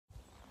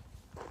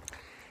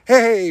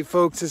Hey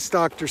folks, it's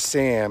Dr.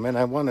 Sam, and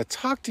I want to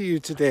talk to you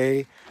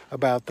today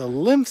about the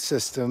lymph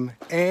system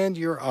and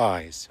your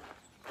eyes.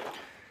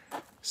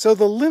 So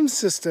the lymph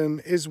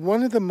system is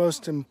one of the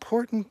most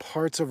important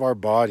parts of our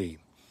body.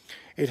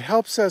 It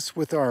helps us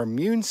with our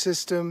immune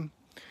system.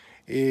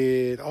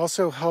 It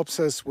also helps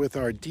us with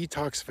our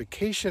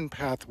detoxification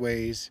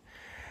pathways,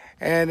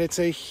 and it's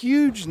a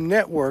huge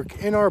network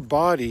in our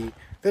body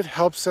that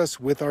helps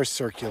us with our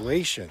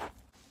circulation.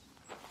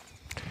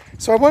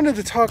 So I wanted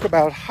to talk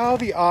about how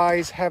the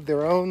eyes have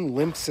their own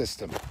lymph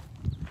system.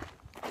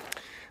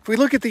 If we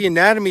look at the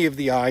anatomy of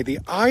the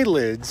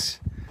eyelids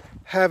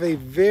have a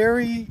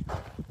very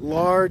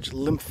large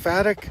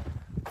lymphatic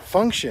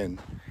function.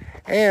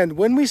 And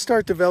when we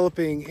start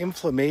developing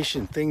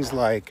inflammation, things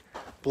like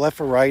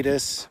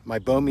blepharitis,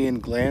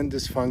 meibomian gland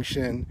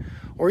dysfunction,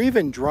 or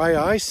even dry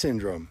eye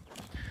syndrome,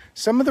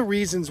 some of the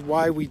reasons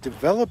why we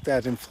develop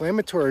that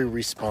inflammatory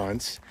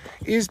response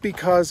is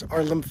because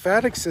our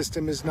lymphatic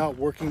system is not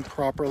working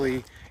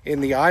properly in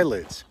the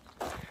eyelids.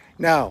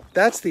 Now,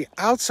 that's the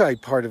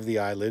outside part of the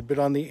eyelid, but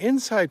on the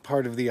inside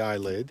part of the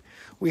eyelid,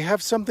 we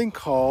have something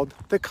called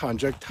the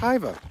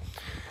conjunctiva.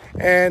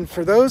 And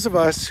for those of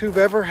us who've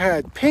ever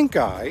had pink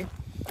eye,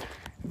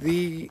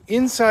 the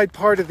inside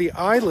part of the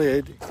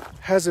eyelid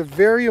has a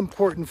very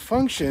important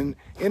function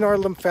in our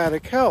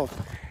lymphatic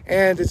health.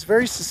 And it's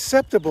very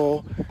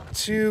susceptible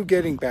to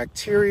getting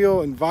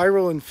bacterial and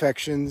viral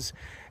infections.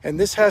 And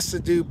this has to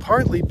do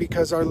partly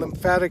because our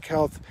lymphatic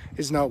health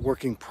is not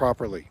working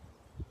properly.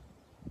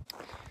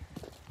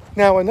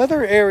 Now,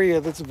 another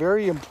area that's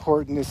very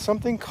important is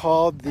something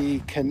called the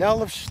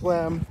canal of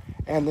Schlemm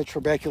and the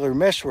trabecular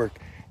meshwork.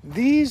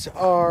 These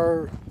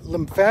are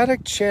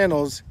lymphatic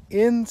channels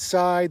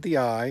inside the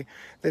eye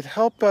that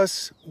help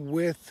us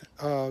with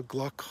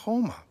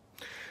glaucoma.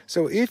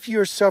 So if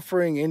you're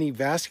suffering any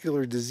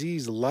vascular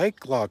disease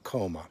like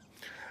glaucoma,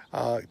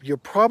 you're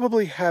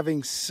probably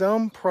having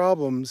some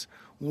problems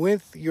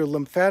with your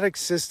lymphatic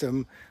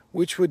system,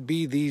 which would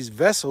be these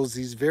vessels,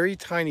 these very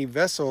tiny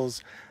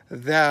vessels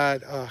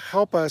that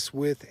help us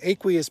with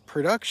aqueous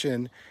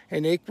production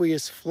and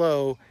aqueous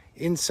flow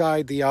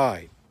inside the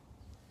eye.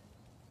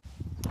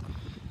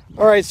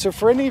 All right, so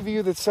for any of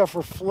you that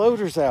suffer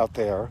floaters out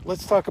there,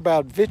 let's talk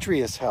about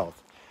vitreous health.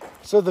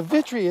 So the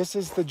vitreous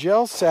is the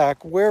gel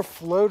sac where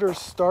floaters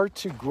start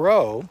to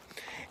grow.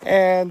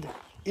 And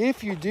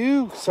if you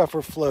do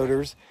suffer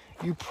floaters,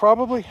 you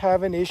probably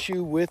have an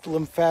issue with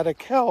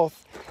lymphatic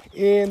health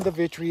in the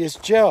vitreous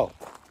gel.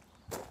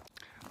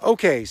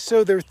 Okay,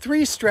 so there are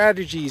three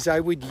strategies I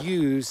would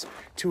use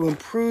to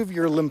improve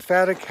your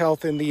lymphatic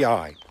health in the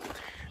eye.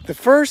 The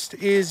first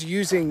is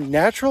using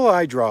natural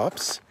eye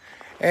drops.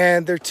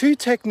 And there are two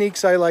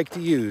techniques I like to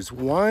use.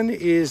 One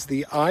is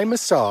the eye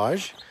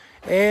massage,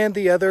 and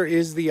the other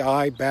is the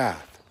eye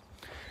bath.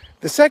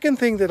 The second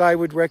thing that I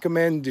would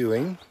recommend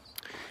doing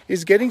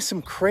is getting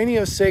some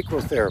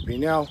craniosacral therapy.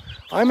 Now,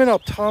 I'm an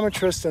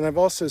optometrist and I've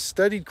also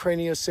studied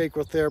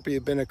craniosacral therapy.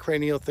 I've been a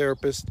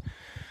craniotherapist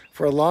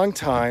for a long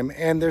time,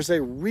 and there's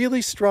a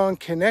really strong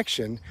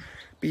connection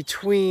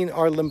between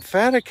our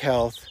lymphatic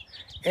health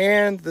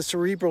and the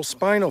cerebral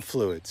spinal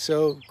fluid.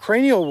 So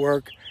cranial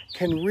work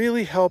can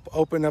really help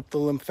open up the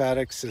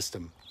lymphatic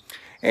system.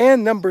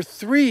 And number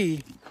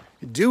three,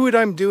 do what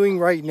I'm doing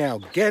right now.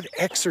 Get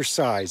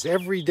exercise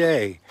every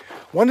day.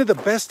 One of the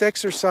best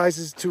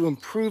exercises to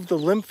improve the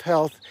lymph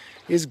health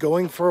is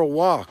going for a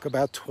walk,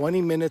 about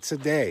 20 minutes a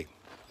day.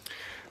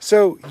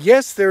 So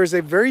yes, there is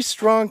a very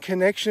strong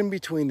connection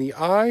between the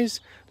eyes,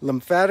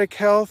 lymphatic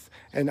health,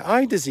 and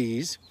eye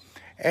disease.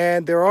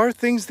 And there are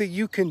things that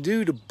you can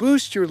do to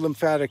boost your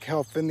lymphatic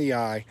health in the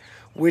eye,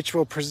 which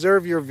will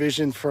preserve your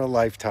vision for a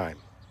lifetime.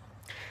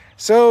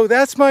 So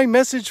that's my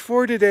message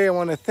for today. I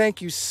want to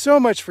thank you so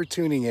much for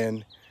tuning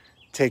in.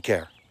 Take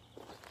care.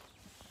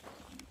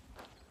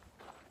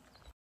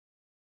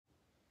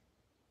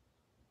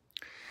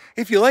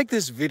 If you like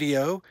this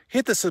video,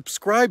 hit the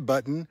subscribe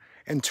button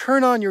and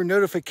turn on your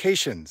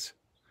notifications.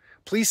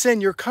 Please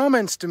send your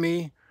comments to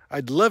me.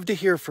 I'd love to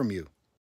hear from you.